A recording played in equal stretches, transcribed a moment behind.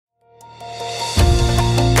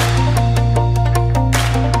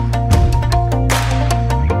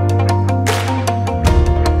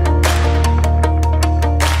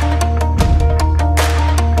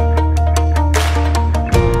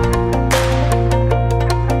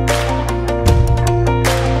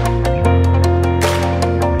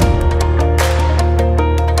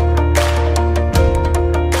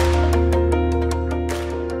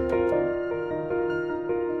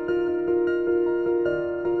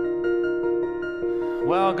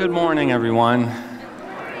Well, good morning, everyone.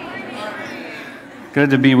 Good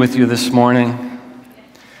to be with you this morning.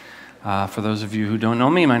 For those of you who don't know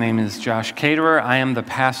me, my name is Josh Caterer. I am the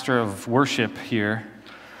pastor of worship here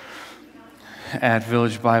at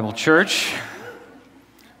Village Bible Church,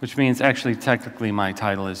 which means actually technically my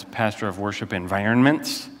title is Pastor of Worship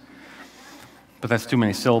Environments, but that's too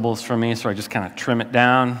many syllables for me, so I just kind of trim it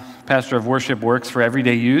down. Pastor of Worship works for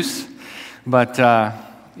everyday use, but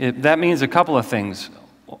that means a couple of things.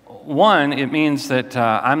 One, it means that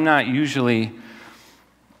I'm not usually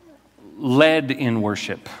led in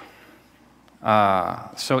worship.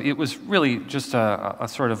 So it was really just a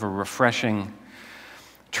sort of a refreshing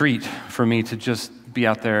treat for me to just be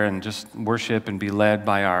out there and just worship and be led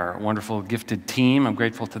by our wonderful gifted team. I'm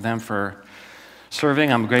grateful to them for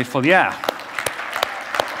serving. I'm grateful, We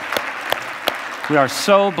are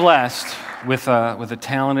so blessed with a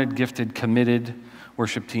talented, gifted, committed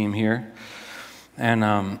worship team here.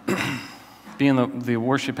 And being the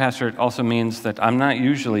worship pastor, it also means that I'm not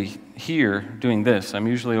usually here doing this. I'm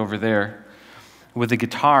usually over there with the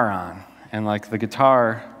guitar on. And like the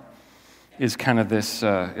guitar is kind of this,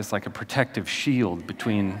 it's like a protective shield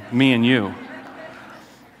between me and you.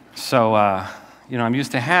 So, I'm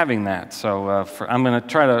used to having that. So I'm going to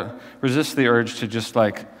try to resist the urge to just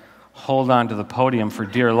like hold on to the podium for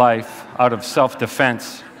dear life out of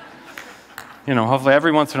self-defense. Hopefully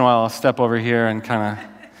every once in a while I'll step over here and kind of,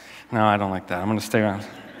 no, I don't like that. I'm going to stay around.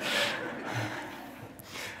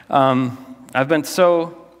 I've been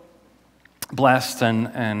so blessed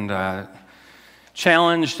and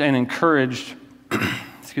challenged and encouraged,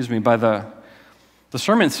 by the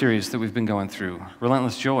sermon series that we've been going through,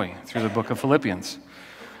 Relentless Joy, through the book of Philippians.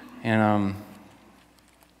 And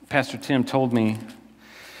Pastor Tim told me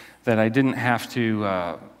that I didn't have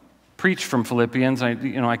to preach from Philippians.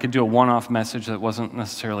 I could do a one-off message that wasn't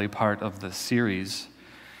necessarily part of the series.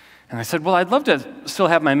 And I said, well, I'd love to still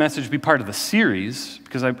have my message be part of the series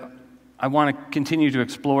because I want to continue to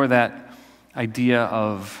explore that idea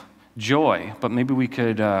of joy, but maybe we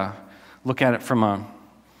could look at it from a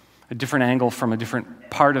different angle, from a different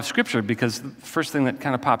part of Scripture, because the first thing that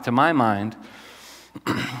kind of popped to my mind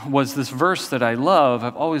was this verse that I've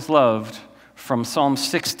always loved, from Psalm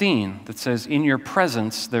 16 that says, "In your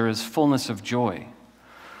presence there is fullness of joy."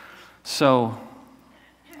 So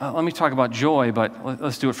let me talk about joy, but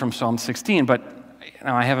let's do it from Psalm 16. But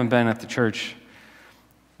I haven't been at the church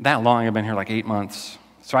that long. I've been here like 8 months.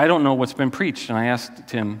 So I don't know what's been preached. And I asked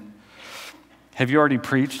Tim, have you already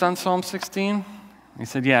preached on Psalm 16? He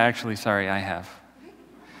said, yeah, actually, sorry, I have.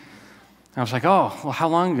 I was like, oh, well, how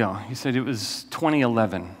long ago? He said it was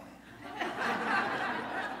 2011.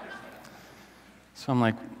 So I'm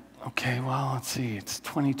like, okay, well, let's see, it's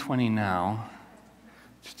 2020 now.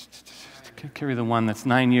 Carry the one that's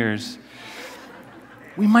 9 years.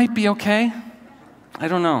 We might be okay. I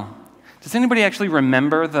don't know. Does anybody actually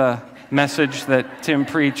remember the message that Tim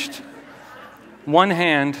preached? One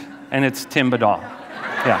hand, and it's Tim Badal.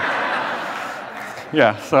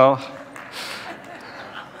 Yeah, so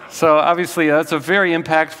obviously that's a very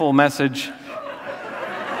impactful message.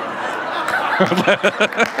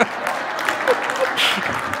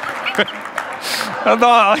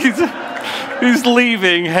 No, he's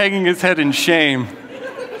leaving, hanging his head in shame.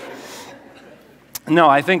 No,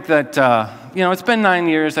 I think that it's been 9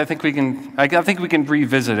 years. I think we can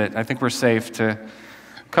revisit it. I think we're safe to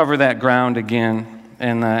cover that ground again.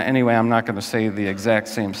 And anyway, I'm not going to say the exact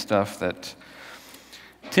same stuff that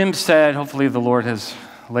Tim said. Hopefully, the Lord has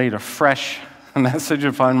laid a fresh message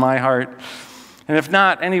upon my heart. And if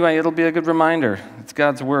not, anyway, it'll be a good reminder. It's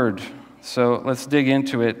God's word. So let's dig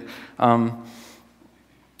into it.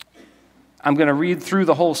 I'm going to read through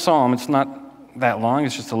the whole psalm. It's not that long.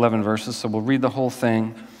 It's just 11 verses, so we'll read the whole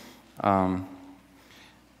thing.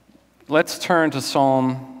 Let's turn to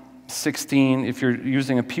Psalm 16. If you're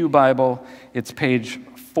using a Pew Bible, it's page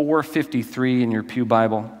 453 in your Pew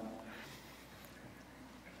Bible.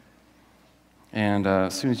 And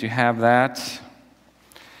as soon as you have that,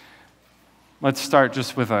 let's start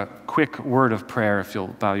just with a quick word of prayer, if you'll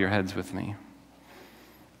bow your heads with me.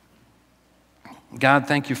 God,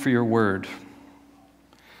 thank you for your word.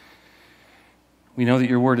 We know that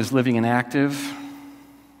your word is living and active,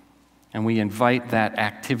 and we invite that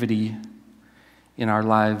activity in our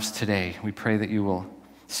lives today. We pray that you will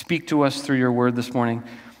speak to us through your word this morning.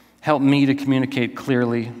 Help me to communicate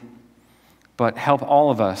clearly, but help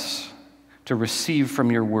all of us to receive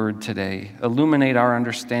from your word today. Illuminate our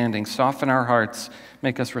understanding, soften our hearts,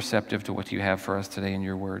 make us receptive to what you have for us today in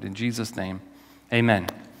your word. In Jesus' name, amen.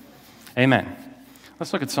 Amen.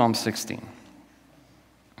 Let's look at Psalm 16.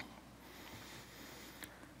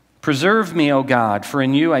 Preserve me, O God, for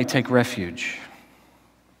in you I take refuge.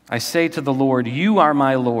 I say to the Lord, you are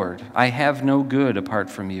my Lord. I have no good apart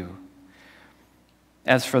from you.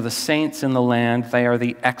 As for the saints in the land, they are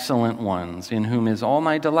the excellent ones, in whom is all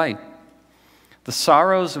my delight. The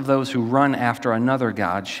sorrows of those who run after another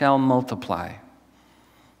god shall multiply.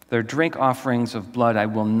 Their drink offerings of blood I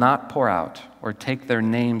will not pour out, or take their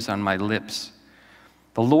names on my lips.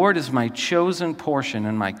 The Lord is my chosen portion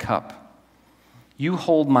and my cup. You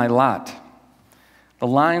hold my lot. The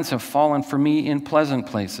lines have fallen for me in pleasant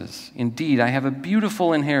places. Indeed, I have a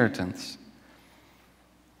beautiful inheritance.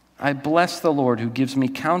 I bless the Lord who gives me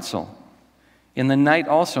counsel. In the night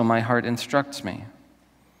also my heart instructs me.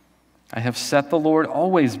 I have set the Lord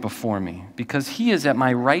always before me. Because he is at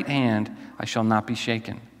my right hand, I shall not be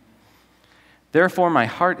shaken. Therefore my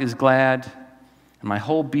heart is glad, and my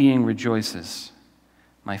whole being rejoices.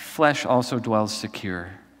 My flesh also dwells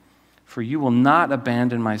secure. For you will not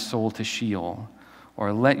abandon my soul to Sheol,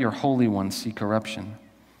 or let your Holy One see corruption.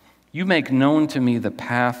 You make known to me the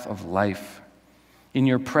path of life. In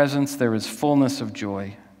your presence there is fullness of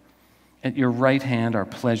joy. At your right hand are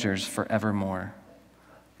pleasures forevermore.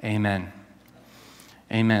 Amen.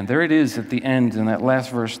 Amen. There it is at the end in that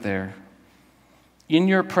last verse there. In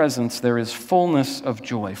your presence there is fullness of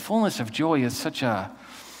joy. Fullness of joy is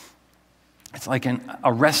it's like an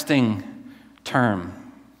arresting term.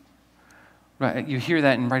 Right? You hear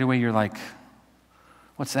that and right away you're like,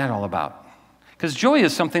 what's that all about? Because joy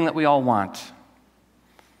is something that we all want.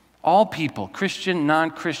 All people, Christian,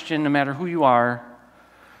 non-Christian, no matter who you are,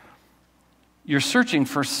 you're searching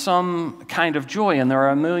for some kind of joy, and there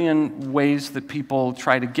are a million ways that people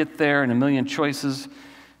try to get there, and a million choices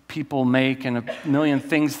people make, and a million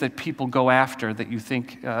things that people go after that you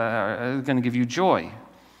think are going to give you joy.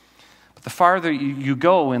 But the farther you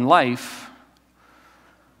go in life,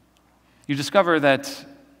 you discover that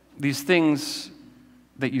these things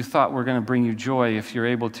that you thought were going to bring you joy, if you're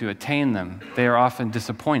able to attain them, they are often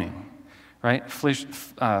disappointing, right?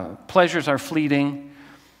 Pleasures are fleeting.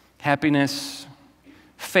 Happiness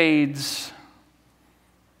fades.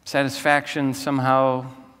 Satisfaction somehow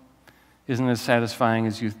isn't as satisfying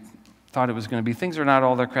as you thought it was going to be. Things are not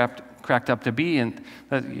all they're cracked up to be, and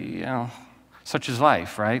that, such is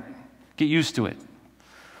life, right? Get used to it.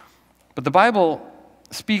 But the Bible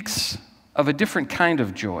speaks of a different kind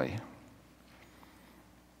of joy.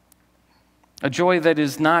 A joy that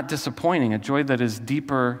is not disappointing, a joy that is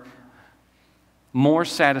deeper, more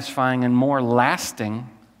satisfying, and more lasting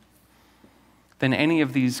than any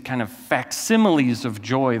of these kind of facsimiles of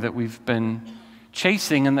joy that we've been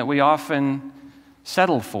chasing and that we often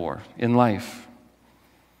settle for in life.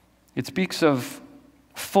 It speaks of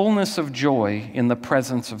fullness of joy in the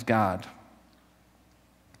presence of God.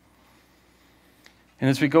 And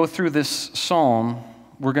as we go through this psalm,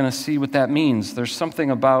 we're going to see what that means. There's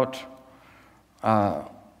something about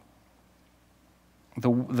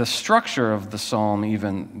the structure of the psalm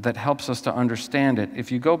even that helps us to understand it.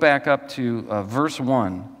 If you go back up to verse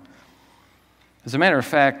 1, as a matter of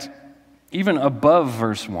fact, even above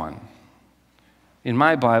verse 1, in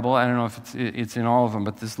my Bible, I don't know if it's in all of them,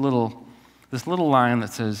 but this little line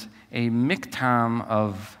that says, a miktam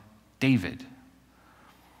of David.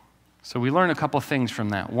 So we learn a couple things from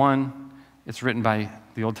that. One, it's written by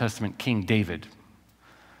the Old Testament King David.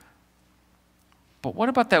 But what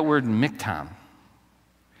about that word miktam?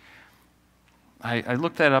 I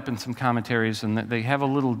looked that up in some commentaries, and they have a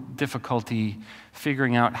little difficulty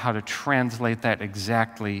figuring out how to translate that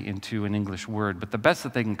exactly into an English word. But the best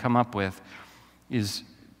that they can come up with is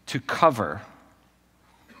to cover,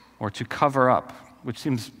 or to cover up, which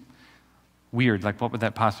seems weird. Like, what would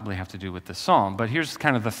that possibly have to do with this psalm? But here's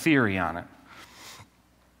kind of the theory on it.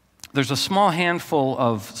 There's a small handful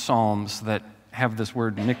of psalms that have this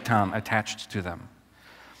word miktam attached to them.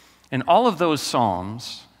 And all of those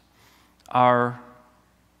psalms are,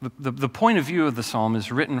 the point of view of the psalm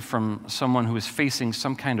is written from someone who is facing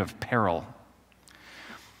some kind of peril.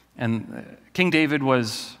 And King David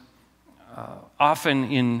was often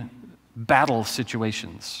in battle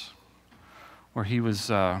situations where he was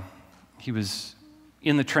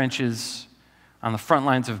in the trenches, on the front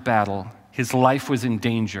lines of battle. His life was in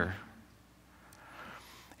danger.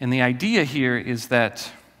 And the idea here is that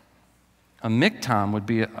a miktam would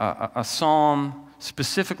be a psalm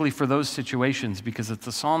specifically for those situations, because it's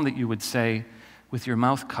a psalm that you would say with your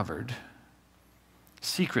mouth covered,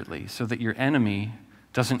 secretly, so that your enemy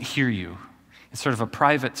doesn't hear you. It's sort of a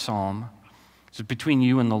private psalm. It's between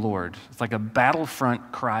you and the Lord. It's like a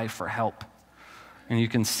battlefront cry for help. And you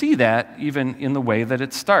can see that even in the way that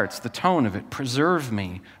it starts, the tone of it. Preserve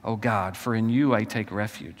me, O God, for in you I take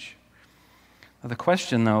refuge. The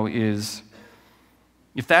question, though, is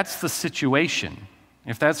if that's the situation,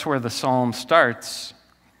 if that's where the psalm starts,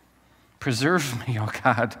 preserve me, oh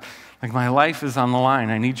God. Like my life is on the line.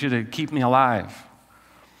 I need you to keep me alive.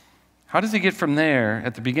 How does he get from there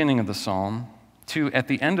at the beginning of the psalm to at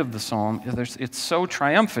the end of the psalm? It's so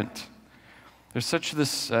triumphant. There's such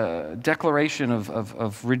this declaration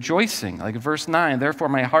of rejoicing. Like verse 9, therefore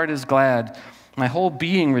my heart is glad, my whole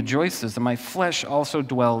being rejoices, and my flesh also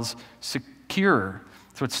dwells secure.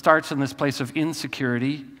 So it starts in this place of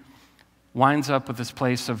insecurity, winds up with this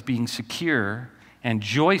place of being secure and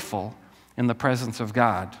joyful in the presence of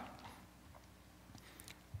God.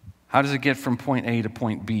 How does it get from point A to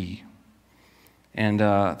point B? And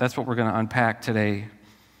that's what we're going to unpack today.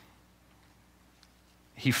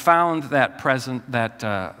 He found that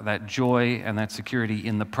that joy and that security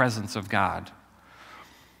in the presence of God.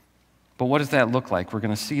 But what does that look like? We're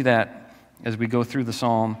going to see that as we go through the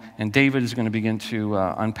psalm, and David is going to begin to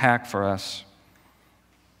unpack for us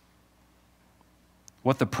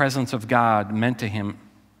what the presence of God meant to him.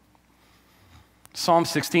 Psalm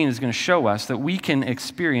 16 is going to show us that we can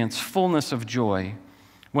experience fullness of joy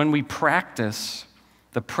when we practice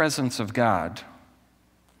the presence of God,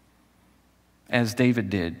 as David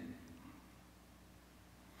did.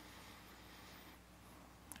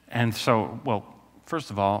 And so, well, first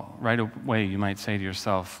of all, right away you might say to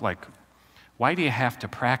yourself, like, why do you have to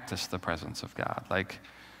practice the presence of God? Like,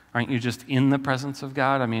 aren't you just in the presence of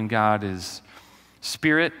God? I mean, God is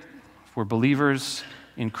spirit. If we're believers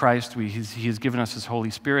in Christ, He has given us His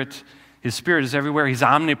Holy Spirit. His Spirit is everywhere. He's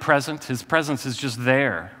omnipresent. His presence is just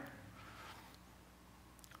there.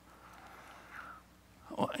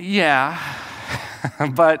 Well, yeah,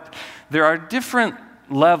 but there are different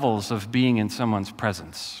levels of being in someone's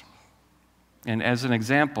presence. And as an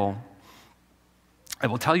example, I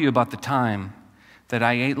will tell you about the time that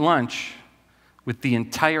I ate lunch with the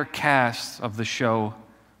entire cast of the show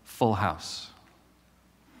Full House.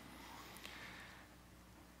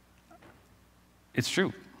 It's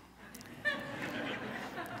true.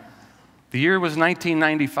 The year was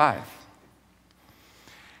 1995.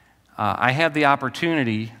 I had the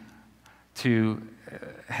opportunity to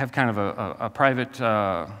have kind of a private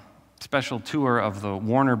special tour of the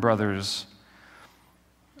Warner Brothers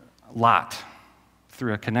lot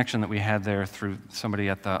through a connection that we had there through somebody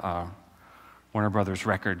at the Warner Brothers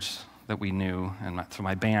Records that we knew. And so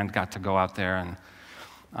my band got to go out there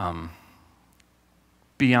and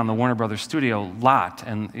be on the Warner Brothers studio lot.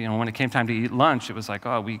 And when it came time to eat lunch, it was like,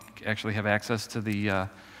 oh, we actually have access to the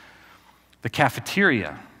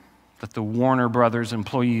cafeteria that the Warner Brothers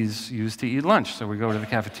employees use to eat lunch. So we go to the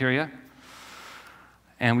cafeteria,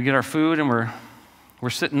 and we get our food, and we're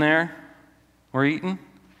sitting there, we're eating,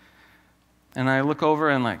 and I look over,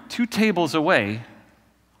 and like 2 tables away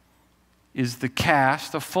is the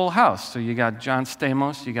cast of Full House. So you got John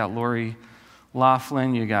Stamos, you got Lori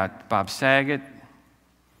Loughlin, you got Bob Saget,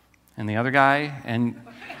 and the other guy, and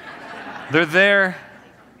they're there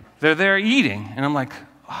eating, and I'm like,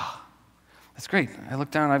 oh, that's great. I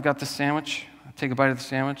look down, I've got the sandwich. I take a bite of the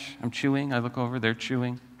sandwich. I'm chewing. I look over, they're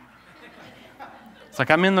chewing. It's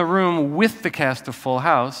like I'm in the room with the cast of Full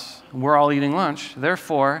House. We're all eating lunch.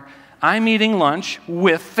 Therefore, I'm eating lunch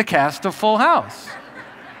with the cast of Full House.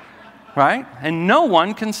 Right? And no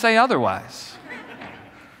one can say otherwise.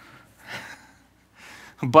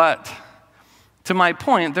 But to my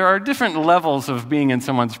point, there are different levels of being in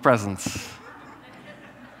someone's presence.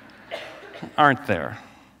 Aren't there?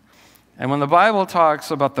 And when the Bible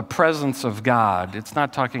talks about the presence of God, it's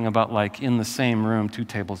not talking about like in the same room, 2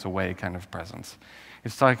 tables away kind of presence.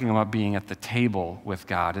 It's talking about being at the table with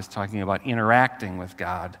God. It's talking about interacting with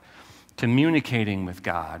God, communicating with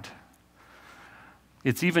God.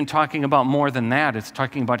 It's even talking about more than that. It's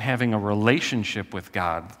talking about having a relationship with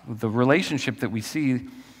God. The relationship that we see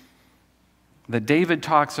that David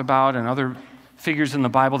talks about and other figures in the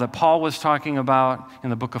Bible that Paul was talking about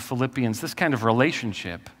in the book of Philippians, this kind of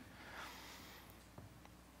relationship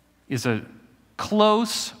is a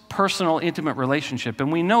close, personal, intimate relationship. And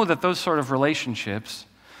we know that those sort of relationships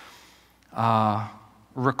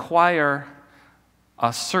require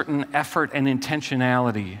a certain effort and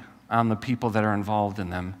intentionality on the people that are involved in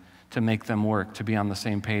them to make them work, to be on the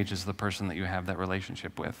same page as the person that you have that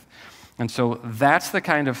relationship with. And so that's the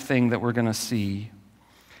kind of thing that we're going to see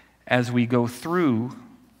as we go through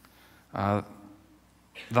the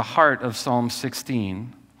heart of Psalm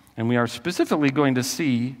 16. And we are specifically going to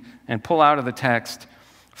see and pull out of the text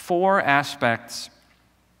 4 aspects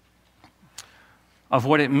of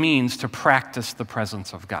what it means to practice the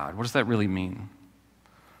presence of God. What does that really mean?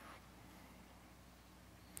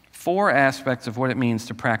 4 aspects of what it means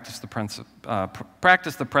to practice the presence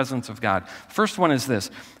of God. First one is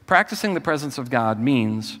this: practicing the presence of God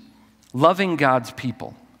means loving God's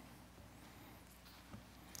people.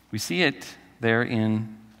 We see it there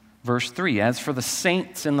in verse 3. As for the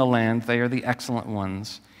saints in the land, they are the excellent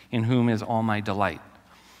ones, in whom is all my delight.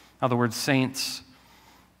 Now, the word saints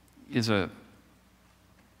is a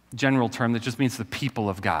general term that just means the people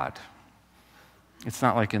of God. It's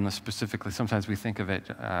not like in the specifically, sometimes we think of it,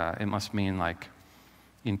 it must mean like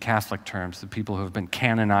in Catholic terms, the people who have been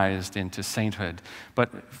canonized into sainthood.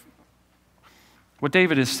 But what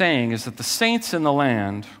David is saying is that the saints in the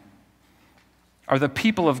land are the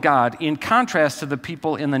people of God, in contrast to the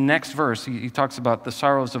people in the next verse. He talks about the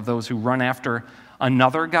sorrows of those who run after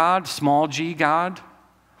another God, small g God.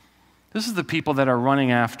 This is the people that are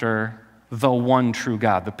running after the one true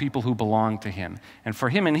God, the people who belong to him. And for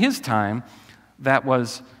him in his time, that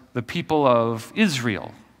was the people of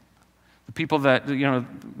Israel. The people that, the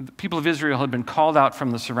people of Israel had been called out from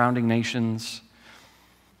the surrounding nations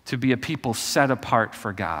to be a people set apart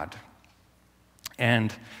for God.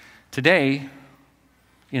 And today,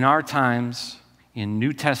 in our times, in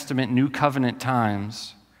New Testament, New Covenant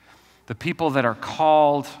times, the people that are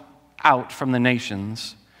called out from the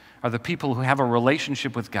nations are the people who have a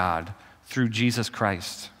relationship with God through Jesus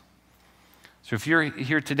Christ. So if you're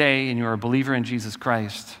here today and you're a believer in Jesus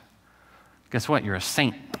Christ, guess what? You're a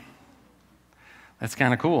saint. That's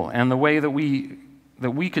kind of cool. And the way that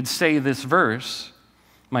we could say this verse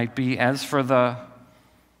might be, as for the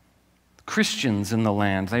Christians in the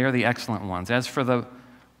land, they are the excellent ones. As for the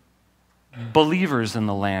believers in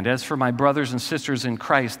the land, as for my brothers and sisters in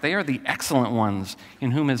Christ, they are the excellent ones,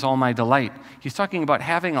 in whom is all my delight. He's talking about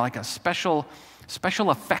having like a special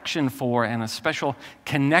affection for and a special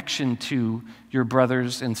connection to your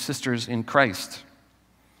brothers and sisters in Christ.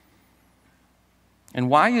 And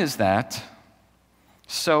why is that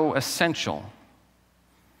so essential?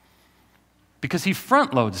 Because he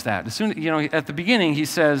front loads that. As soon, at the beginning he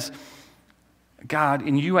says, God,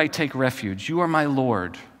 in you I take refuge. You are my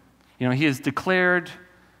Lord. He has declared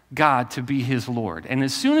God to be his Lord. And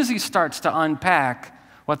as soon as he starts to unpack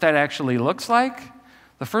what that actually looks like,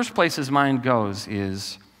 the first place his mind goes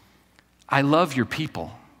is, I love your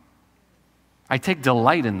people. I take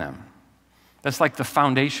delight in them. That's like the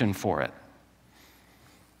foundation for it.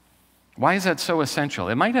 Why is that so essential?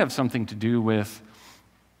 It might have something to do with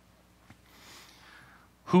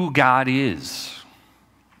who God is.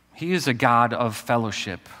 He is a God of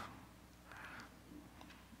fellowship.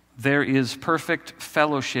 There is perfect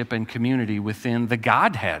fellowship and community within the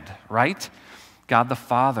Godhead, right? God the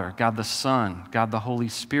Father, God the Son, God the Holy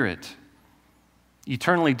Spirit.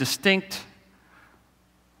 Eternally distinct,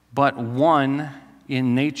 but one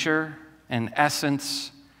in nature and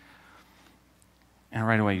essence. And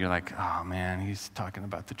right away you're like, oh man, he's talking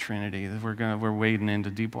about the Trinity. We're wading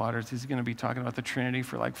into deep waters. He's going to be talking about the Trinity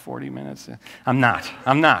for like 40 minutes. I'm not.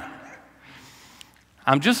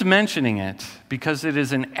 I'm just mentioning it because it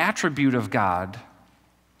is an attribute of God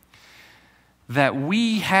that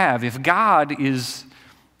we have. If God is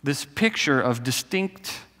this picture of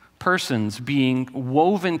distinct persons being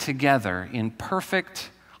woven together in perfect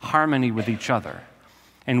harmony with each other,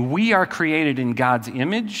 and we are created in God's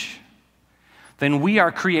image, then we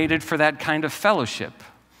are created for that kind of fellowship.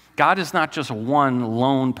 God is not just one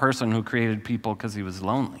lone person who created people because he was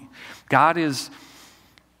lonely. God is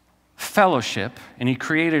fellowship, and he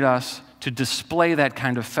created us to display that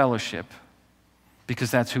kind of fellowship because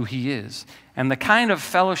that's who he is. And the kind of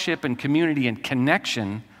fellowship and community and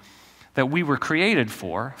connection that we were created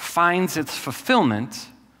for finds its fulfillment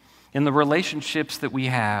in the relationships that we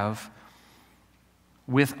have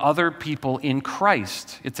with other people in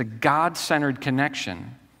Christ. It's a God-centered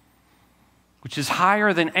connection, which is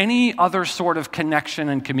higher than any other sort of connection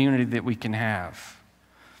and community that we can have.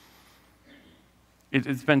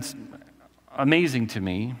 It's been amazing to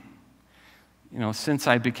me, since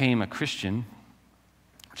I became a Christian,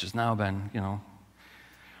 which has now been,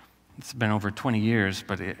 it's been over 20 years,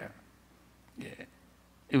 but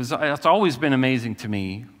it's always been amazing to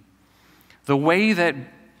me the way that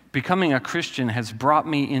becoming a Christian has brought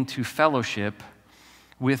me into fellowship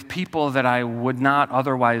with people that I would not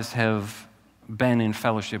otherwise have been in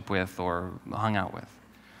fellowship with or hung out with.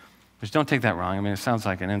 Which, don't take that wrong. I mean, it sounds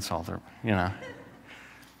like an insult, or,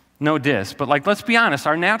 no diss, but let's be honest,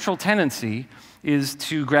 our natural tendency is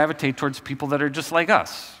to gravitate towards people that are just like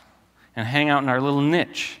us and hang out in our little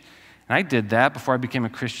niche. And I did that before I became a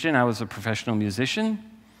Christian. I was a professional musician,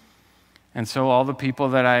 and so all the people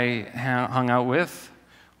that I hung out with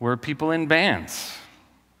were people in bands,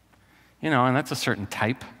 and that's a certain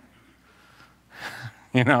type.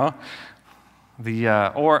 you know?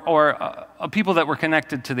 Or people that were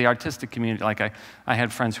connected to the artistic community. Like I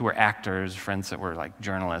had friends who were actors, friends that were like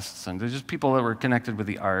journalists, and there's just people that were connected with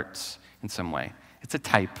the arts in some way. It's a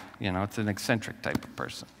type, it's an eccentric type of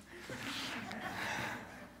person.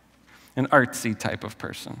 An artsy type of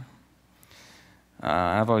person.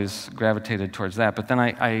 I've always gravitated towards that. But then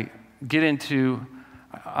I get into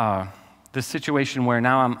this situation where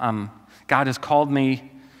now God has called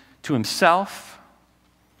me to himself.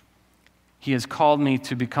 He has called me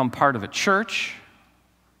to become part of a church.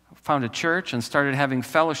 I found a church and started having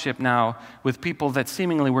fellowship now with people that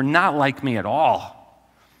seemingly were not like me at all.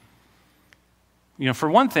 For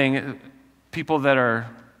one thing, people that are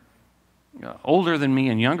older than me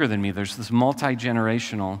and younger than me, there's this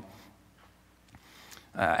multi-generational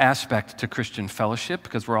aspect to Christian fellowship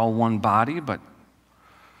because we're all one body, but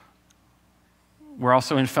we're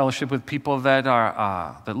also in fellowship with people that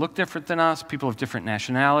that look different than us, people of different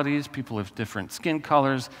nationalities, people of different skin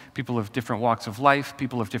colors, people of different walks of life,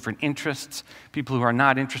 people of different interests, people who are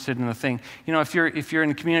not interested in the thing. If you're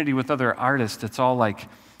in a community with other artists, it's all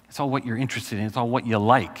what you're interested in. It's all what you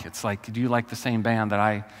like. It's like, do you like the same band that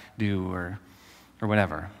I do or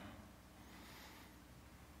whatever?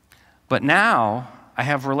 But now I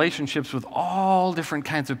have relationships with all different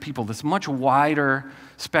kinds of people, this much wider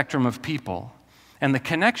spectrum of people. And the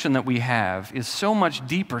connection that we have is so much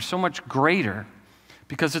deeper, so much greater,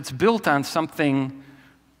 because it's built on something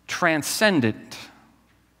transcendent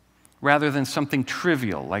rather than something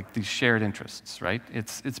trivial like these shared interests, right?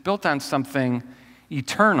 It's built on something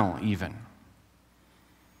eternal even.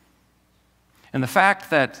 And the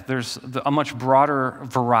fact that there's a much broader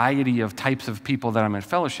variety of types of people that I'm in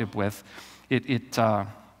fellowship with,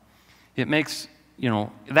 it makes,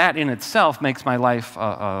 that in itself makes my life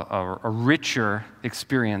a richer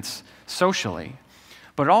experience socially.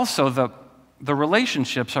 But also the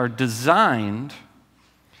relationships are designed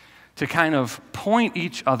to kind of point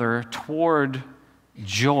each other toward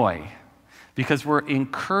joy, because we're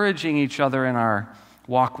encouraging each other in our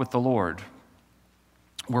walk with the Lord.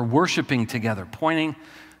 We're worshiping together,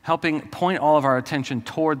 helping point all of our attention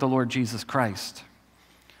toward the Lord Jesus Christ.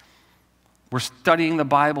 We're studying the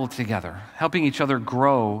Bible together, helping each other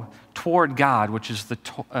grow toward God, which is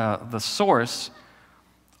the source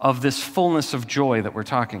of this fullness of joy that we're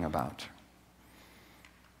talking about.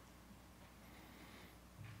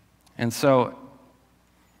 And so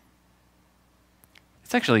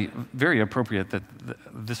it's actually very appropriate that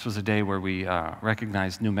this was a day where we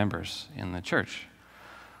recognized new members in the church,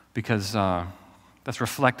 because that's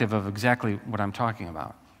reflective of exactly what I'm talking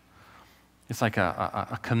about. It's like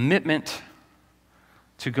a commitment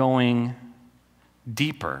to going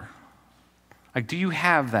deeper. Like, do you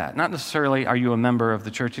have that? Not necessarily are you a member of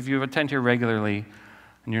the church. If you attend here regularly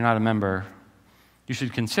and you're not a member, you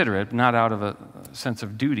should consider it, not out of a sense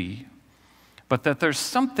of duty, but that there's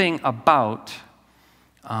something about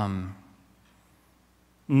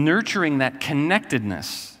nurturing that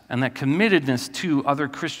connectedness and that committedness to other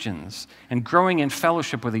Christians and growing in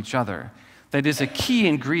fellowship with each other that is a key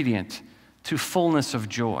ingredient to fullness of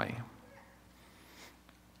joy.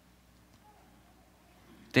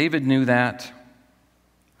 David knew that.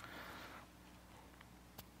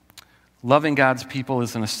 Loving God's people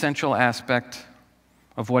is an essential aspect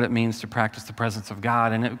of what it means to practice the presence of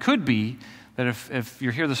God. And it could be that if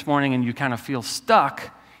you're here this morning and you kind of feel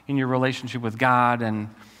stuck in your relationship with God and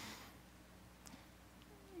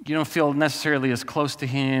you don't feel necessarily as close to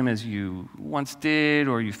him as you once did,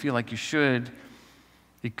 or you feel like you should,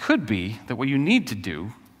 it could be that what you need to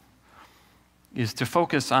do is to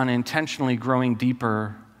focus on intentionally growing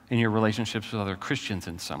deeper in your relationships with other Christians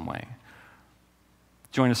in some way.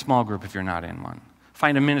 Join a small group if you're not in one.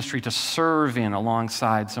 Find a ministry to serve in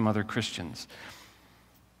alongside some other Christians.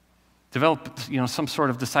 Develop, some sort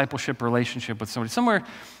of discipleship relationship with somebody, somewhere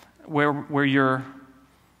where you're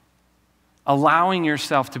allowing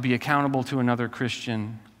yourself to be accountable to another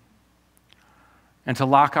Christian and to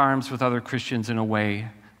lock arms with other Christians in a way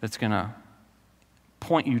that's going to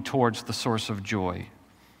point you towards the source of joy.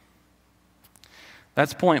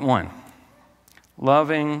 That's point one.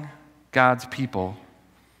 Loving God's people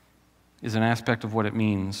is an aspect of what it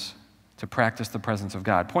means to practice the presence of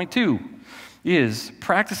God. Point two is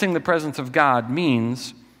practicing the presence of God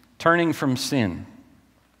means turning from sin.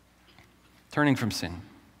 Turning from sin.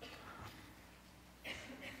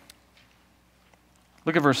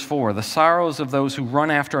 Look at verse 4. The sorrows of those who run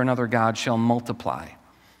after another god shall multiply.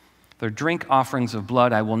 Their drink offerings of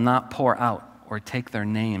blood I will not pour out, or take their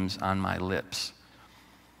names on my lips.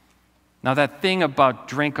 Now that thing about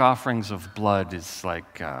drink offerings of blood is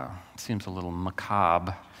like, seems a little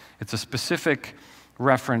macabre. It's a specific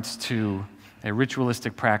reference to a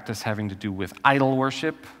ritualistic practice having to do with idol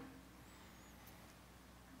worship.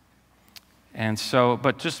 And so,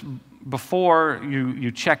 but just before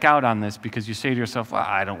you check out on this, because you say to yourself, well,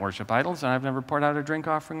 I don't worship idols, and I've never poured out a drink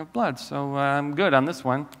offering of blood, so I'm good on this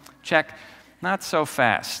one. Check. Not so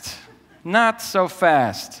fast. Not so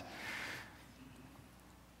fast.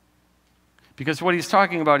 Because what he's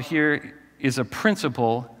talking about here is a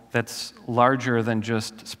principle that's larger than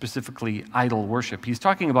just specifically idol worship. He's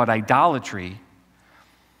talking about idolatry,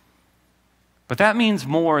 but that means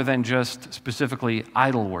more than just specifically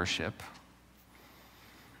idol worship.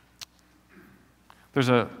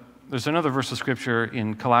 There's another verse of Scripture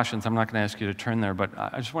in Colossians. I'm not going to ask you to turn there, but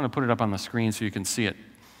I just want to put it up on the screen so you can see it.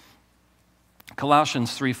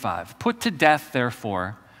 Colossians 3:5. Put to death,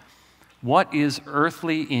 therefore, what is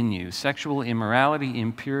earthly in you: sexual immorality,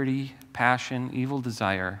 impurity, passion, evil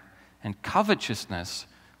desire, and covetousness,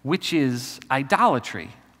 which is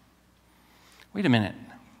idolatry. Wait a minute.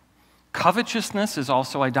 Covetousness is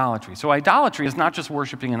also idolatry. So idolatry is not just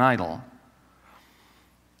worshiping an idol.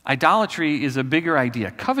 Idolatry is a bigger idea.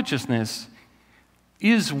 Covetousness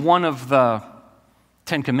is one of the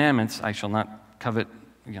 10 Commandments. I shall not covet,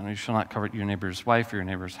 you shall not covet your neighbor's wife or your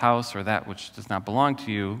neighbor's house or that which does not belong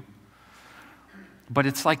to you. But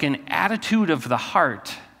it's like an attitude of the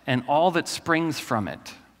heart and all that springs from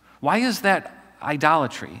it. Why is that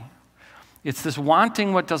idolatry? It's this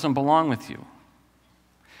wanting what doesn't belong with you.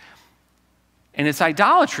 And it's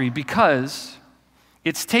idolatry because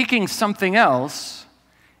it's taking something else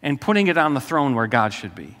and putting it on the throne where God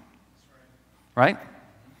should be. Right?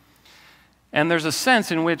 And there's a sense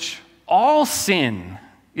in which all sin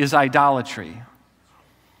is idolatry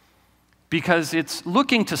because it's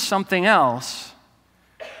looking to something else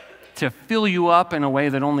to fill you up in a way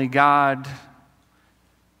that only God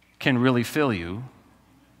can really fill you.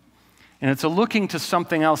 And it's a looking to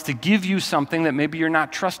something else to give you something that maybe you're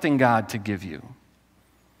not trusting God to give you.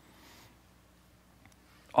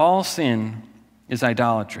 All sin is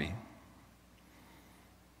idolatry.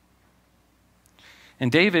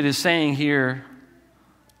 And David is saying here,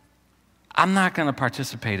 I'm not going to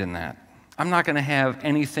participate in that. I'm not going to have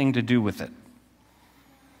anything to do with it.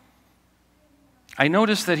 I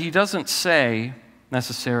notice that he doesn't say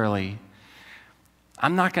necessarily,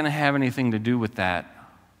 I'm not going to have anything to do with that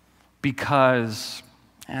because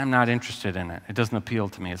I'm not interested in it. It doesn't appeal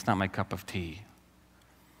to me. It's not my cup of tea.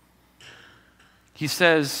 He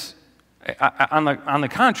says, on the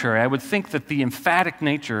contrary, I would think that the emphatic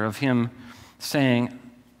nature of him saying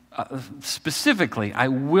specifically, I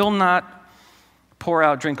will not pour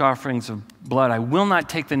out drink offerings of blood. I will not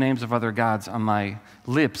take the names of other gods on my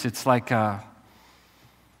lips. It's like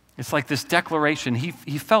this declaration. He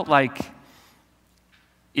felt like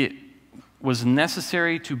it was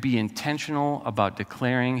necessary to be intentional about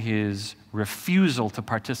declaring his refusal to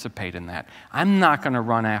participate in that. I'm not going to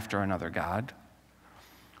run after another god.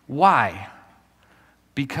 Why?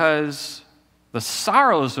 Because the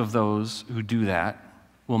sorrows of those who do that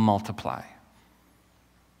will multiply,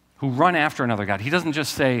 who run after another god. He doesn't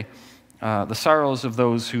just say the sorrows of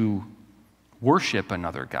those who worship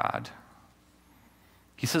another god.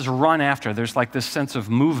 He says run after. There's like this sense of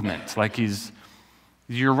movement, like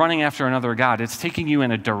you're running after another god. It's taking you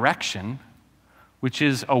in a direction which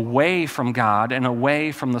is away from God and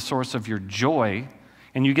away from the source of your joy,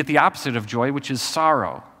 and you get the opposite of joy, which is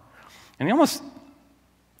sorrow. And he almost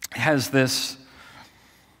has this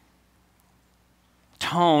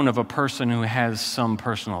tone of a person who has some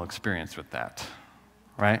personal experience with that,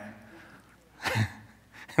 right?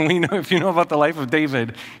 And we know, if you know about the life of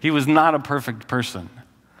David, he was not a perfect person.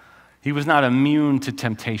 He was not immune to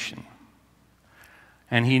temptation.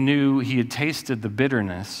 And he knew he had tasted the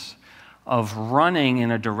bitterness of running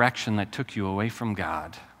in a direction that took you away from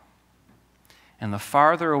God. And the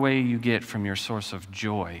farther away you get from your source of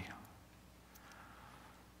joy,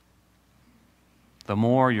 the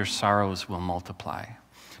more your sorrows will multiply.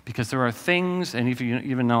 Because there are things, and if you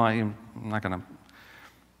even know I'm not going to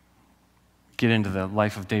get into the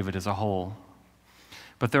life of David as a whole,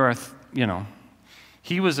 but there are,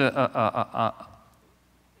 he was a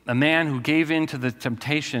man who gave in to the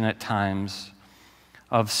temptation at times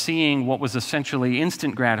of seeing what was essentially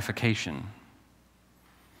instant gratification.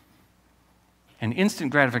 And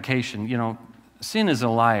instant gratification, sin is a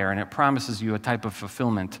liar, and it promises you a type of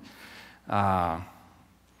fulfillment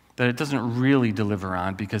that it doesn't really deliver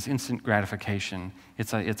on, because instant gratification,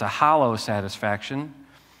 it's a hollow satisfaction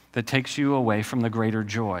that takes you away from the greater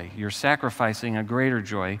joy. You're sacrificing a greater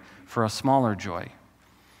joy for a smaller joy,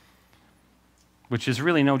 which is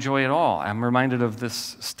really no joy at all. I'm reminded of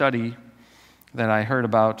this study that I heard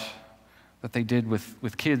about that they did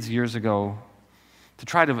with kids years ago to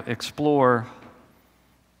try to explore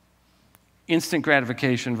instant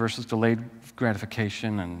gratification versus delayed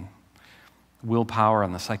gratification and willpower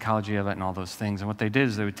and the psychology of it and all those things. And what they did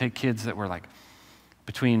is they would take kids that were like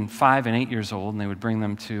between 5 and 8 years old, and they would bring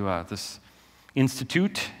them to this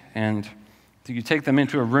institute, and you take them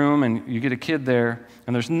into a room, and you get a kid there,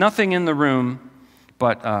 and there's nothing in the room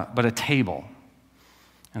but a table.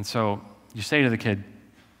 And so you say to the kid,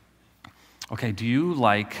 okay, do you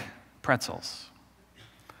like pretzels?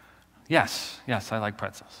 Yes, I like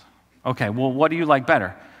pretzels. Okay, well, what do you like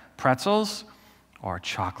better, pretzels or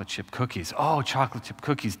chocolate chip cookies? Oh, chocolate chip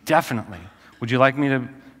cookies, definitely. Would you like me to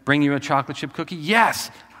bring you a chocolate chip cookie? Yes,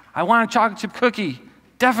 I want a chocolate chip cookie,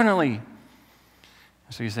 definitely.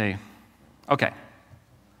 So you say, okay,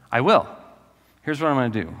 I will. Here's what I'm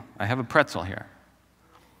going to do. I have a pretzel here.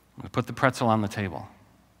 I'm going to put the pretzel on the table.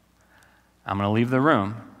 I'm going to leave the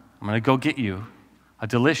room. I'm going to go get you a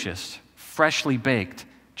delicious, freshly baked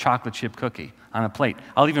chocolate chip cookie on a plate.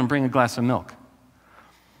 I'll even bring a glass of milk.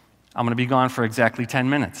 I'm going to be gone for exactly 10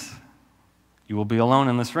 minutes. You will be alone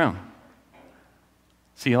in this room.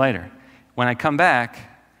 See you later. When I come back,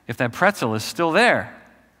 if that pretzel is still there,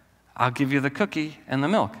 I'll give you the cookie and the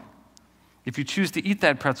milk. If you choose to eat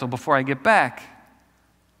that pretzel before I get back,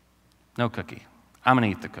 no cookie. I'm going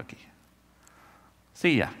to eat the cookie.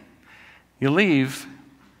 See ya. You leave,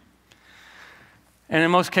 and in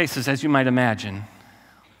most cases, as you might imagine,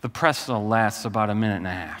 the pretzel lasts about a minute and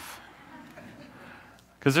a half.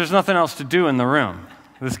 Because there's nothing else to do in the room.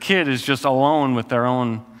 This kid is just alone with their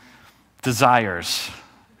own desires.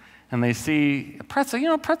 And they see a pretzel. You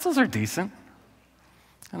know, pretzels are decent.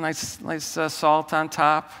 A nice salt on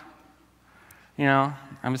top. You know,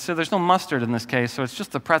 so there's no mustard in this case, so it's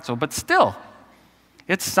just a pretzel. But still,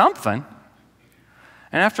 it's something.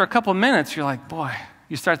 And after a couple of minutes, you're like, boy,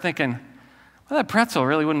 you start thinking, well, that pretzel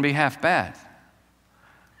really wouldn't be half bad.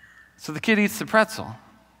 So the kid eats the pretzel.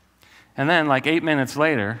 And then, like 8 minutes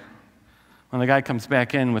later, when the guy comes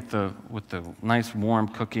back in with the nice warm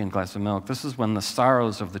cookie and glass of milk, this is when the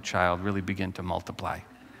sorrows of the child really begin to multiply.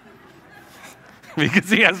 Because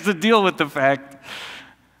he has to deal with the fact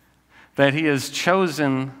that he has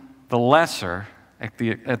chosen the lesser at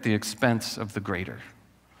the expense of the greater.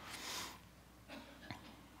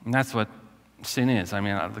 And that's what sin is. I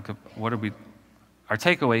mean, our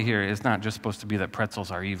takeaway here is not just supposed to be that pretzels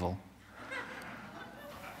are evil.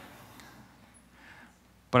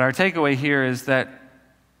 But our takeaway here is that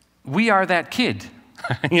we are that kid.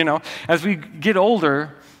 You know, as we get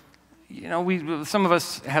older, you know, some of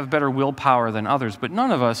us have better willpower than others, but none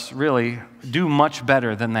of us really do much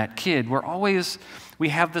better than that kid. We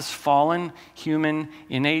have this fallen human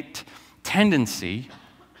innate tendency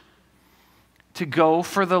to go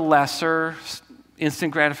for the lesser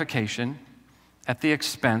instant gratification at the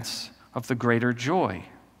expense of the greater joy.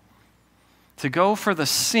 To go for the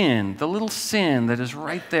sin, the little sin that is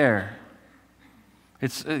right there.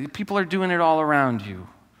 People are doing it all around you.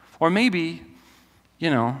 Or maybe,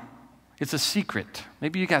 you know, it's a secret.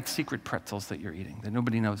 Maybe you got secret pretzels that you're eating that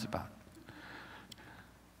nobody knows about.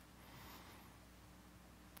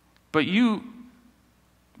 But you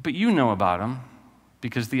know about them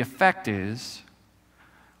because the effect is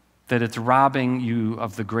that it's robbing you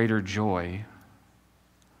of the greater joy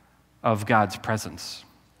of God's presence.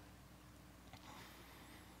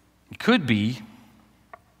 It could be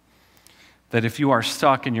that if you are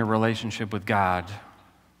stuck in your relationship with God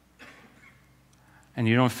and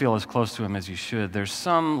you don't feel as close to Him as you should, there's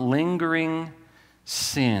some lingering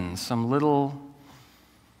sin, some little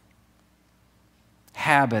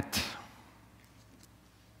habit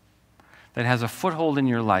that has a foothold in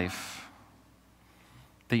your life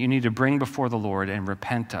that you need to bring before the Lord and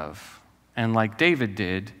repent of. And like David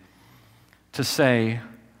did, to say,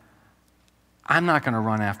 I'm not going to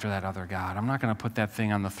run after that other God. I'm not going to put that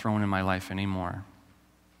thing on the throne in my life anymore.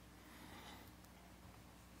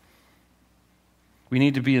 We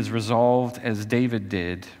need to be as resolved as David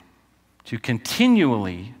did to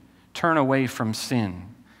continually turn away from sin.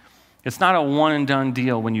 It's not a one and done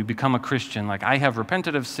deal when you become a Christian. Like, I have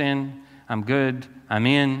repented of sin, I'm good, I'm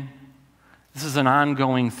in. This is an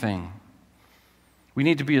ongoing thing. We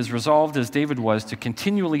need to be as resolved as David was to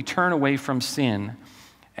continually turn away from sin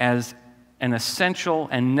as an essential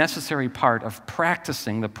and necessary part of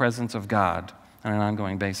practicing the presence of God on an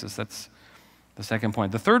ongoing basis. That's the second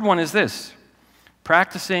point. The third one is this.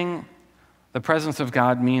 Practicing the presence of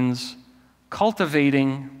God means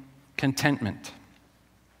cultivating contentment.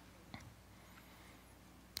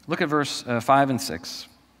 Look at verse 5 and 6.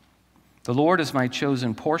 The Lord is my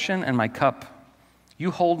chosen portion and my cup. You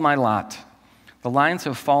hold my lot. The lines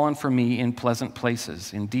have fallen for me in pleasant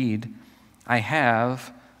places. Indeed, I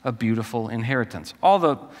have a beautiful inheritance. All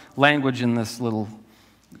the language in this little,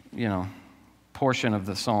 portion of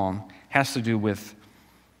the psalm has to do with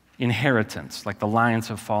inheritance, like the lines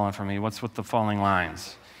have fallen for me. What's with the falling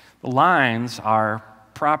lines? The lines are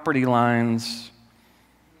property lines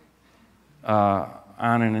on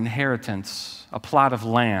an inheritance, a plot of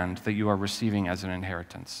land that you are receiving as an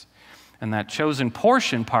inheritance. And that chosen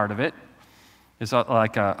portion part of it is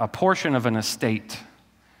like a portion of an estate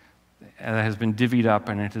that has been divvied up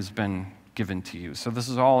and it has been given to you. So this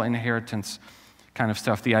is all inheritance kind of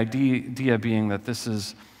stuff. The idea being that this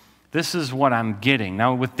is what I'm getting.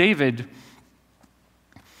 Now with David,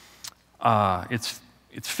 it's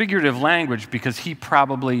figurative language because he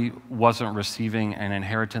probably wasn't receiving an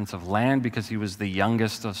inheritance of land because he was the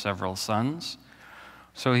youngest of several sons.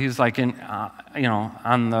 So he's like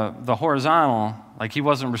on the horizontal, like he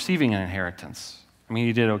wasn't receiving an inheritance. I mean,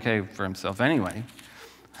 he did okay for himself anyway.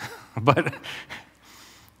 But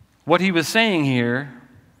what he was saying here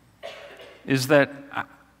is that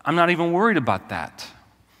I'm not even worried about that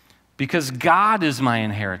because God is my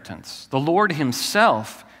inheritance. The Lord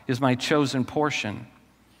himself is my chosen portion.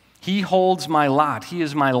 He holds my lot. He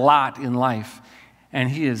is my lot in life, and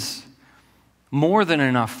he is more than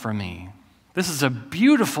enough for me. This is a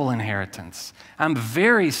beautiful inheritance. I'm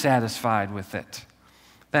very satisfied with it.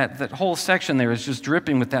 That whole section there is just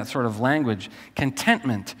dripping with that sort of language,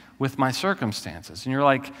 contentment with my circumstances. And you're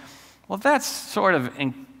like, well, that's sort of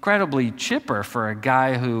incredibly chipper for a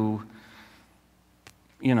guy who,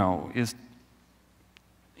 is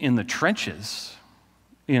in the trenches.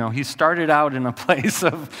 He started out in a place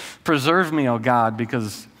of preserve me, oh God,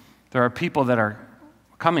 because there are people that are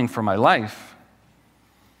coming for my life.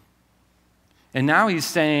 And now he's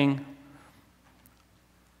saying,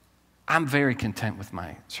 I'm very content with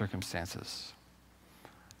my circumstances.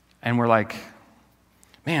 And we're like,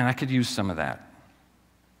 man, I could use some of that.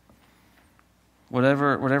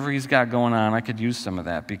 Whatever he's got going on, I could use some of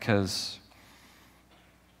that because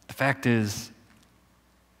the fact is,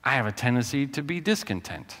 I have a tendency to be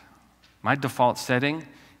discontent. My default setting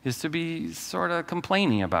is to be sort of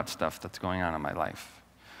complaining about stuff that's going on in my life.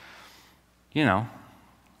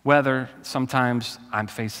 Whether sometimes I'm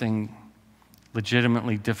facing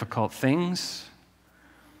legitimately difficult things,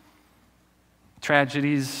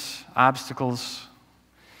 tragedies, obstacles,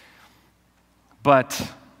 but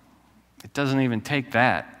it doesn't even take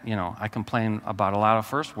that. I complain about a lot of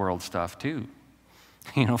first world stuff too.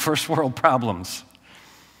 First world problems.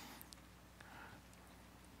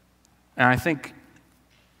 And I think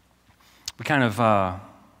we kind of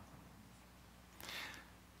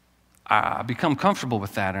become comfortable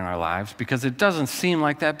with that in our lives because it doesn't seem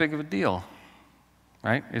like that big of a deal,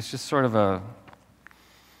 right? It's just sort of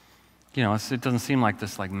it doesn't seem like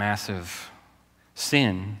this like massive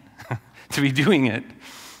sin to be doing it.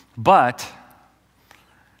 But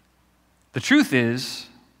the truth is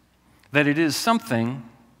that it is something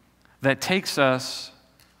that takes us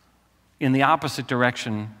in the opposite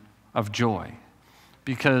direction of joy.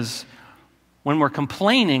 Because when we're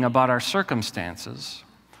complaining about our circumstances,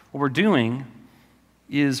 what we're doing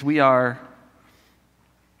is we are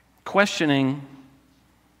questioning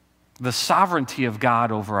the sovereignty of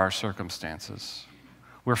God over our circumstances.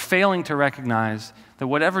 We're failing to recognize that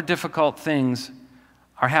whatever difficult things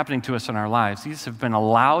are happening to us in our lives, these have been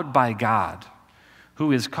allowed by God,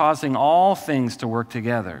 who is causing all things to work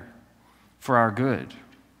together for our good.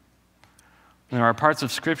 There are parts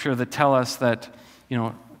of Scripture that tell us that,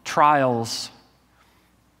 trials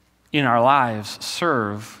in our lives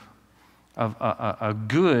serve a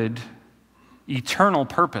good, eternal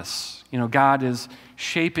purpose. God is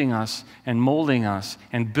shaping us and molding us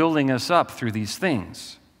and building us up through these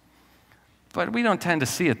things. But we don't tend to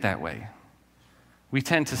see it that way. We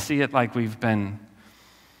tend to see it like we've been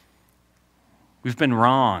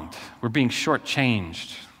wronged. We're being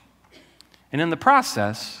shortchanged. And in the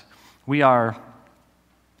process, we are,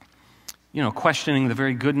 questioning the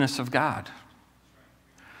very goodness of God.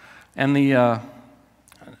 And the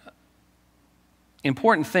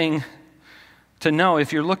important thing to know,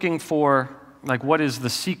 if you're looking for, what is the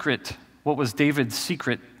secret, what was David's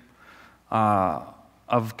secret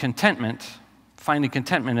of contentment, finding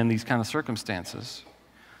contentment in these kind of circumstances,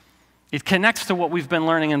 it connects to what we've been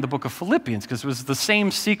learning in the book of Philippians, because it was the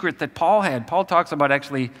same secret that Paul had. Paul talks about,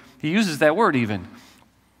 he uses that word even,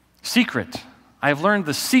 secret. I have learned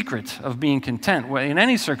the secret of being content in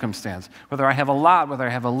any circumstance, whether I have a lot, whether I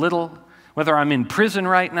have a little, whether I'm in prison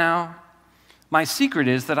right now. My secret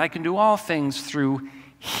is that I can do all things through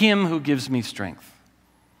him who gives me strength.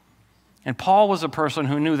 And Paul was a person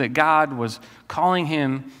who knew that God was calling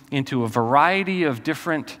him into a variety of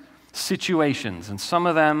different situations. And some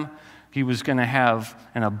of them, he was going to have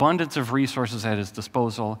an abundance of resources at his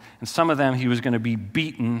disposal. And some of them, he was going to be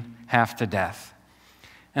beaten half to death.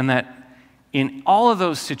 And that in all of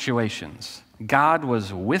those situations, God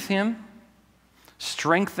was with him,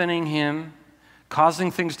 strengthening him,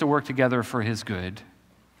 causing things to work together for his good.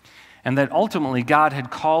 And that ultimately, God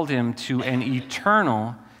had called him to an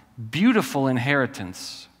eternal, beautiful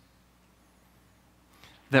inheritance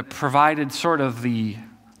that provided sort of the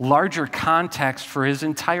larger context for his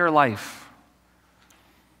entire life.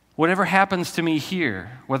 Whatever happens to me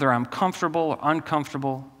here, whether I'm comfortable or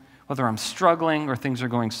uncomfortable, whether I'm struggling or things are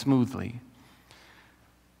going smoothly,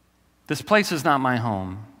 this place is not my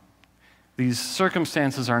home. These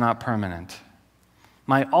circumstances are not permanent.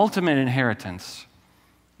 My ultimate inheritance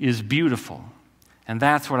is beautiful, and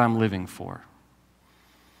that's what I'm living for.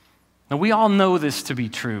 Now, we all know this to be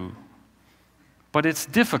true, but it's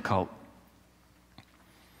difficult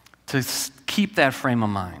to keep that frame of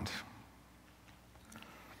mind.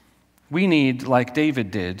 We need, like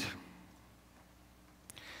David did,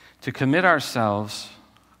 to commit ourselves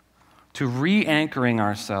to re-anchoring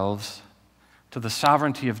ourselves to the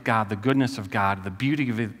sovereignty of God, the goodness of God, the beauty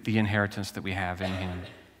of the inheritance that we have in him.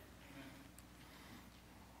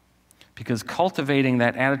 Because cultivating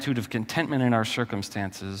that attitude of contentment in our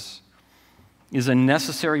circumstances is a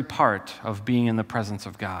necessary part of being in the presence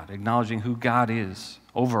of God, acknowledging who God is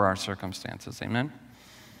over our circumstances. Amen?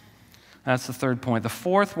 That's the third point. The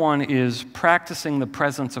fourth one is practicing the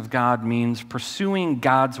presence of God means pursuing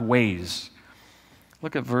God's ways.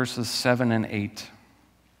 Look at verses 7 and 8.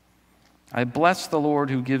 I bless the Lord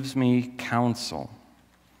who gives me counsel.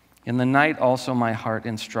 In the night also my heart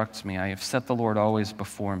instructs me. I have set the Lord always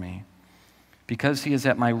before me. Because he is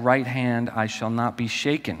at my right hand, I shall not be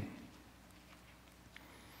shaken.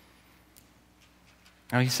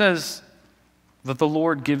 Now he says that the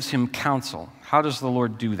Lord gives him counsel. How does the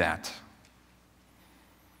Lord do that?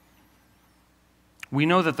 We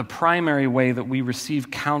know that the primary way that we receive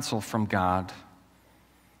counsel from God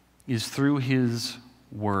is through his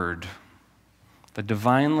word, the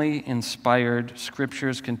divinely inspired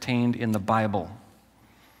scriptures contained in the Bible.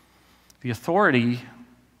 The authority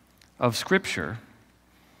of Scripture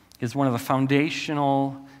is one of the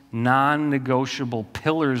foundational, non-negotiable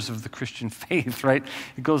pillars of the Christian faith, right?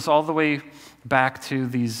 It goes all the way back to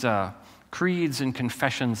these creeds and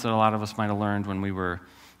confessions that a lot of us might have learned when we were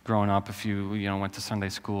growing up, if you went to Sunday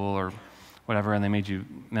school or whatever, and they made you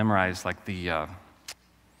memorize like the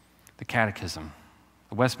catechism,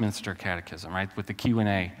 the Westminster Catechism, right, with the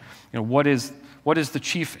Q&A. What is the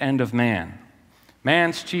chief end of man?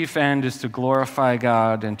 Man's chief end is to glorify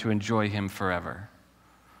God and to enjoy him forever.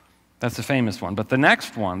 That's a famous one. But the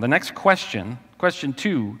next one, the next question, question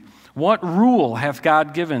 2, what rule hath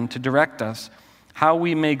God given to direct us how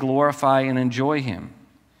we may glorify and enjoy him?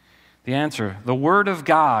 The answer, the Word of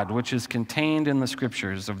God, which is contained in the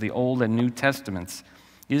Scriptures of the Old and New Testaments,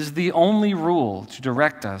 is the only rule to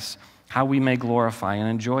direct us how we may glorify and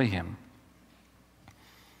enjoy him.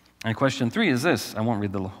 And question 3 is this. I won't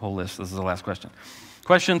read the whole list. This is the last question.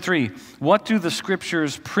 Question 3, what do the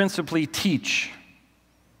Scriptures principally teach?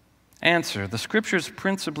 Answer, the Scriptures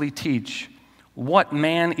principally teach what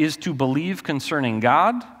man is to believe concerning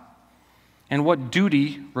God and what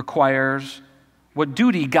duty God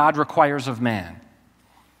requires of man.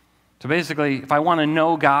 So basically, if I want to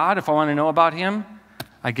know God, if I want to know about him,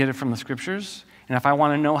 I get it from the Scriptures. And if I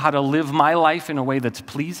want to know how to live my life in a way that's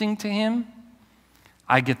pleasing to him,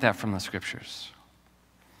 I get that from the Scriptures.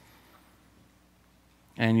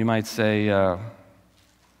 And you might say,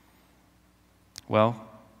 well,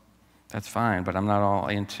 that's fine, but I'm not all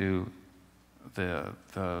into the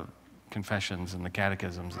confessions and the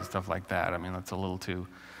catechisms and stuff like that. I mean, that's a little too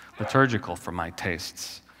liturgical for my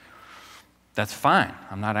tastes. That's fine.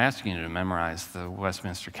 I'm not asking you to memorize the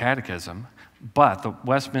Westminster Catechism, but the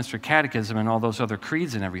Westminster Catechism and all those other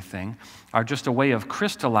creeds and everything are just a way of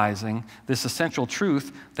crystallizing this essential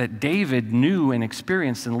truth that David knew and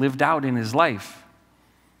experienced and lived out in his life.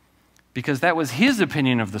 Because that was his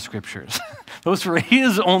opinion of the Scriptures. Those were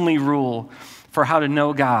his only rule for how to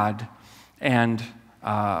know God and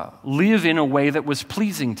live in a way that was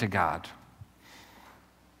pleasing to God.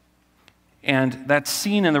 And that's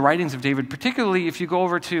seen in the writings of David, particularly if you go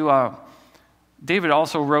over to, David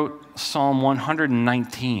also wrote Psalm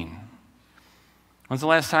 119. When's the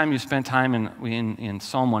last time you spent time in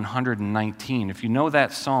Psalm 119? If you know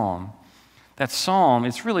that psalm,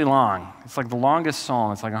 it's really long. It's like the longest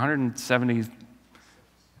psalm. It's like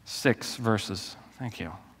 176 verses. Thank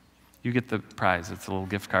you. You get the prize. It's a little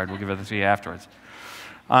gift card. We'll give it to you afterwards.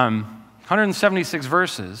 176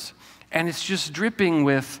 verses, and it's just dripping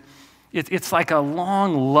with, it's like a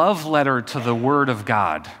long love letter to the Word of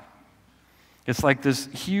God. It's like this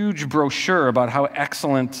huge brochure about how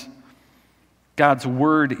excellent God's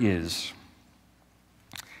Word is.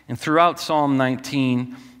 And throughout Psalm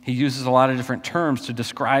 19, he uses a lot of different terms to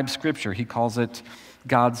describe Scripture. He calls it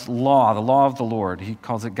God's law, the law of the Lord. He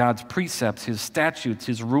calls it God's precepts, his statutes,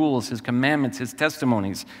 his rules, his commandments, his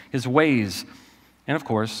testimonies, his ways, and of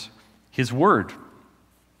course, his word.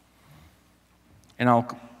 And I'll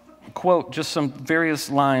quote just some various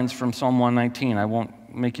lines from Psalm 119. I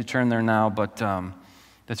won't make you turn there now, but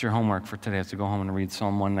that's your homework for today, is to go home and read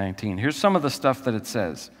Psalm 119. Here's some of the stuff that it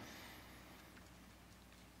says.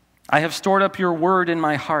 I have stored up your word in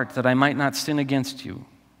my heart that I might not sin against you.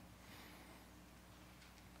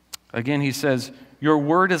 Again, he says, your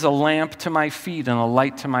word is a lamp to my feet and a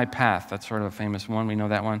light to my path. That's sort of a famous one. We know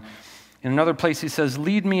that one. In another place, he says,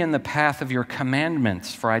 lead me in the path of your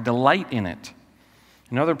commandments, for I delight in it.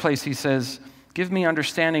 In another place, he says, give me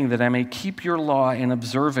understanding that I may keep your law and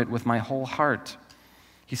observe it with my whole heart.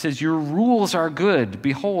 He says, your rules are good.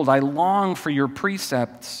 Behold, I long for your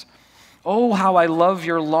precepts. Oh, how I love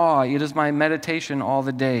your law. It is my meditation all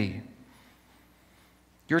the day.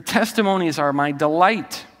 Your testimonies are my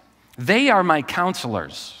delight. They are my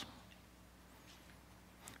counselors.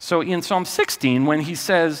 So in Psalm 16, when he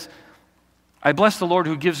says, I bless the Lord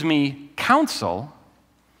who gives me counsel,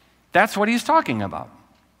 that's what he's talking about.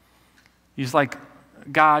 He's like,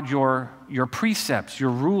 God, your precepts,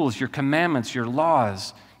 your rules, your commandments, your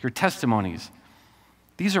laws, your testimonies,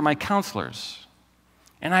 these are my counselors.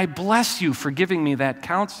 And I bless you for giving me that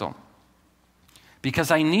counsel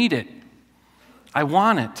because I need it. I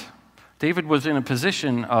want it. David was in a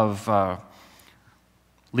position of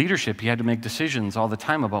leadership. He had to make decisions all the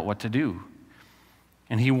time about what to do.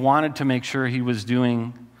 And he wanted to make sure he was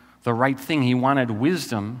doing the right thing. He wanted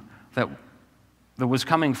wisdom that was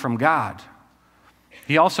coming from God.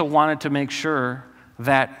 He also wanted to make sure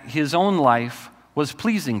that his own life was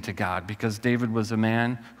pleasing to God, because David was a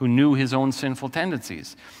man who knew his own sinful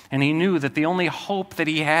tendencies. And he knew that the only hope that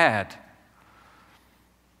he had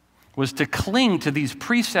was to cling to these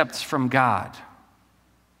precepts from God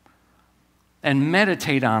and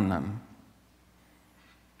meditate on them.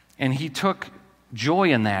 And he took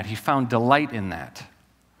joy in that. He found delight in that.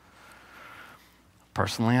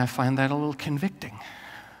 Personally, I find that a little convicting.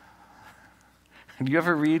 Do you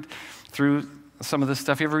ever read through some of this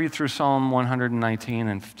stuff? You ever read through Psalm 119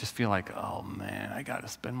 and just feel like, oh man, I got to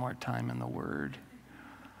spend more time in the Word?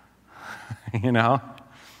 You know?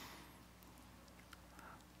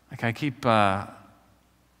 Like I keep trying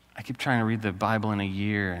to read the Bible in a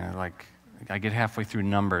year, and like I get halfway through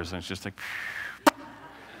Numbers, and it's just like,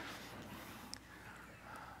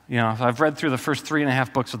 you know, I've read through the first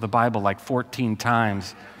 3.5 books of the Bible like 14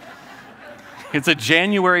 times. It's a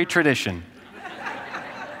January tradition.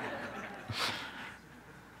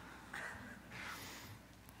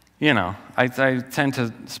 You know, I tend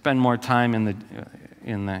to spend more time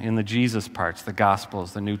in the Jesus parts, the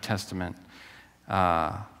Gospels, the New Testament.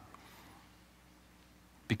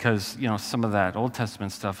 Because, you know, some of that Old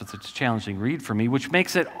Testament stuff is a challenging read for me, which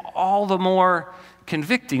makes it all the more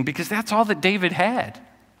convicting because that's all that David had.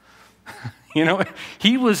 You know,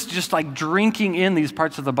 he was just like drinking in these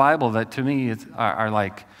parts of the Bible that to me are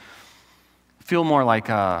like, feel more like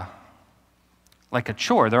a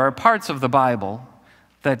chore. There are parts of the Bible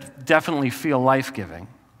that definitely feel life-giving.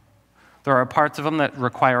 There are parts of them that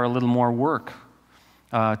require a little more work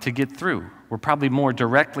to get through. We're probably more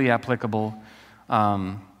directly applicable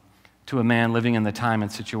to a man living in the time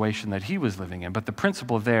and situation that he was living in. But the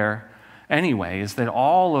principle there, anyway, is that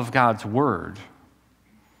all of God's Word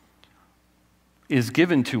is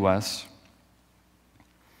given to us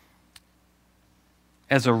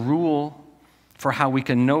as a rule for how we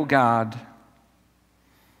can know God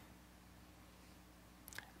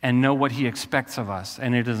and know what He expects of us.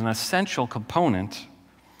 And it is an essential component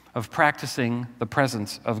of practicing the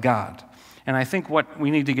presence of God. And I think what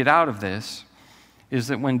we need to get out of this is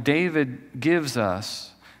that when David gives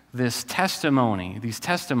us this testimony, these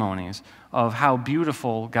testimonies of how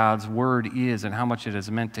beautiful God's Word is and how much it has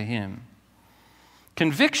meant to him,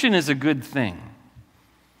 conviction is a good thing.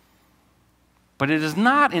 But it is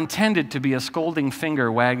not intended to be a scolding finger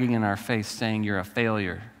wagging in our face saying you're a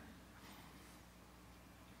failure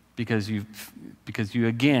because you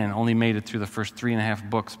again only made it through the first 3.5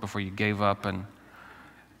 books before you gave up and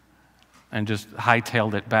just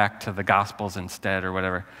hightailed it back to the Gospels instead or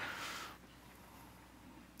whatever.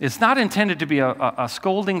 It's not intended to be a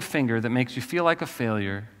scolding finger that makes you feel like a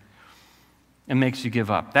failure and makes you give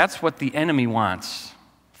up. That's what the enemy wants,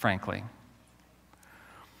 frankly.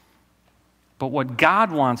 But what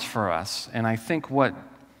God wants for us, and I think what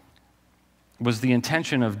was the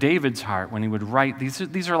intention of David's heart when he would write,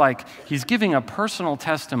 these are like, he's giving a personal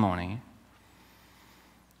testimony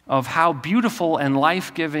of how beautiful and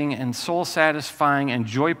life-giving and soul-satisfying and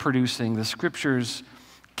joy-producing the Scriptures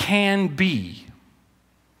can be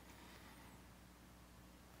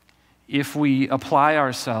if we apply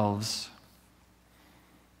ourselves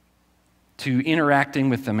to interacting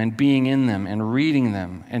with them and being in them and reading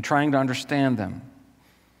them and trying to understand them.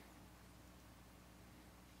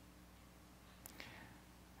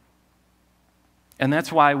 And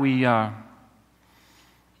that's why we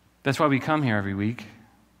come here every week,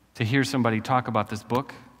 to hear somebody talk about this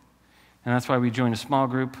book. And that's why we join a small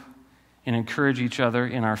group and encourage each other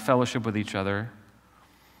in our fellowship with each other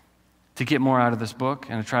to get more out of this book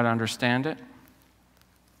and to try to understand it.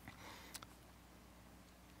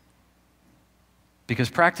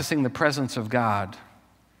 Because practicing the presence of God,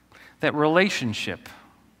 that relationship,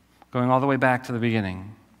 going all the way back to the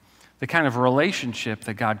beginning, the kind of relationship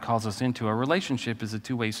that God calls us into, a relationship is a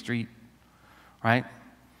two-way street, right?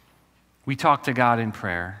 We talk to God in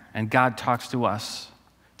prayer, and God talks to us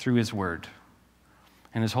through His Word.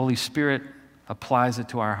 And His Holy Spirit applies it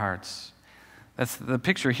to our hearts. That's the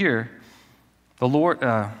picture here. The Lord,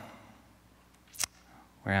 where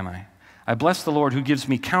am I? I bless the Lord who gives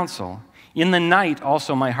me counsel. In the night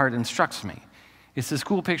also my heart instructs me. It's this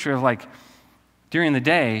cool picture of like, during the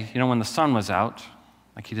day, when the sun was out,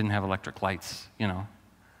 like he didn't have electric lights,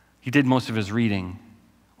 He did most of his reading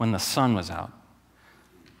when the sun was out.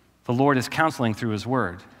 The Lord is counseling through His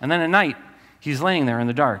Word. And then at night, He's laying there in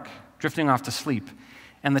the dark, drifting off to sleep.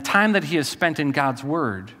 And the time that he has spent in God's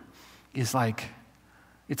Word is like,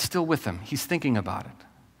 it's still with him. He's thinking about it.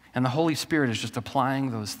 And the Holy Spirit is just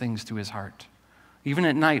applying those things to his heart. Even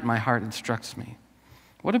at night, my heart instructs me.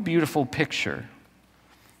 What a beautiful picture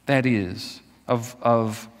that is of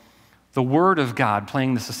the Word of God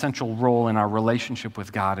playing this essential role in our relationship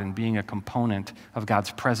with God and being a component of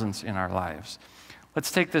God's presence in our lives.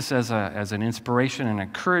 Let's take this as an inspiration and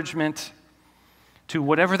encouragement to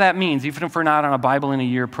whatever that means, even if we're not on a Bible in a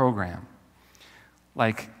Year program.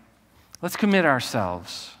 Like, let's commit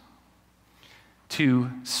ourselves to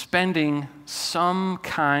spending some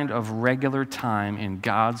kind of regular time in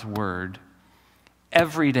God's Word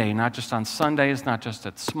every day, not just on Sundays, not just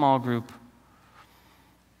at small group,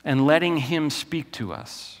 and letting Him speak to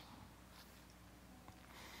us.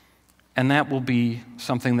 And that will be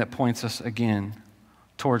something that points us again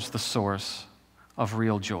towards the source of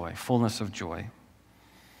real joy, fullness of joy.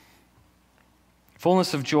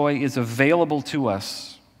 Fullness of joy is available to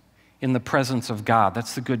us in the presence of God.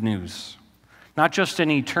 That's the good news. Not just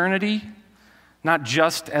in eternity, not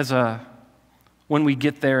just as when we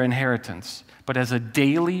get their inheritance, but as a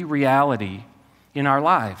daily reality in our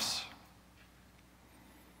lives.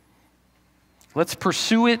 Let's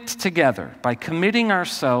pursue it together by committing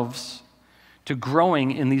ourselves to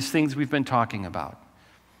growing in these things we've been talking about.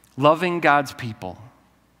 Loving God's people,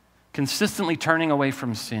 consistently turning away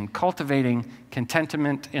from sin, cultivating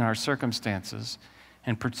contentment in our circumstances,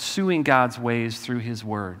 and pursuing God's ways through His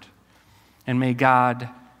Word. And may God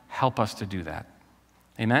help us to do that.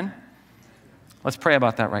 Amen? Let's pray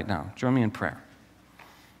about that right now. Join me in prayer.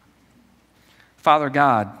 Father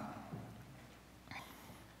God,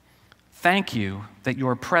 thank you that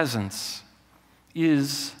your presence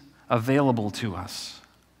is available to us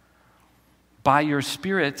by your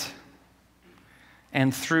Spirit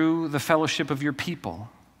and through the fellowship of your people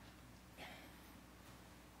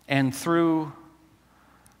and through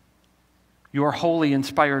your holy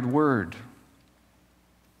inspired word.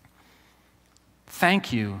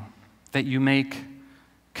 Thank you that you make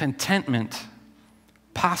contentment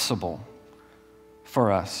possible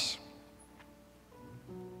for us.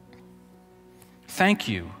 Thank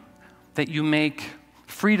you that you make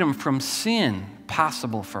freedom from sin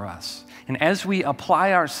possible for us. And as we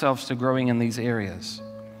apply ourselves to growing in these areas,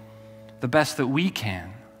 the best that we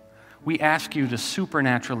can, we ask you to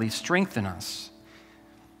supernaturally strengthen us.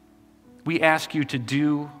 We ask you to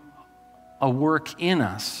do a work in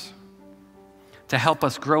us to help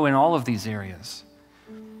us grow in all of these areas,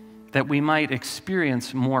 that we might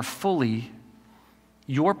experience more fully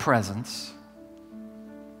your presence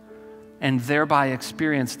and thereby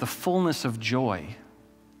experience the fullness of joy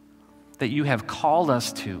that you have called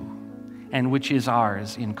us to and which is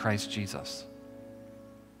ours in Christ Jesus.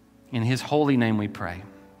 In His holy name we pray.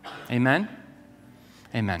 Amen?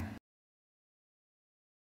 Amen.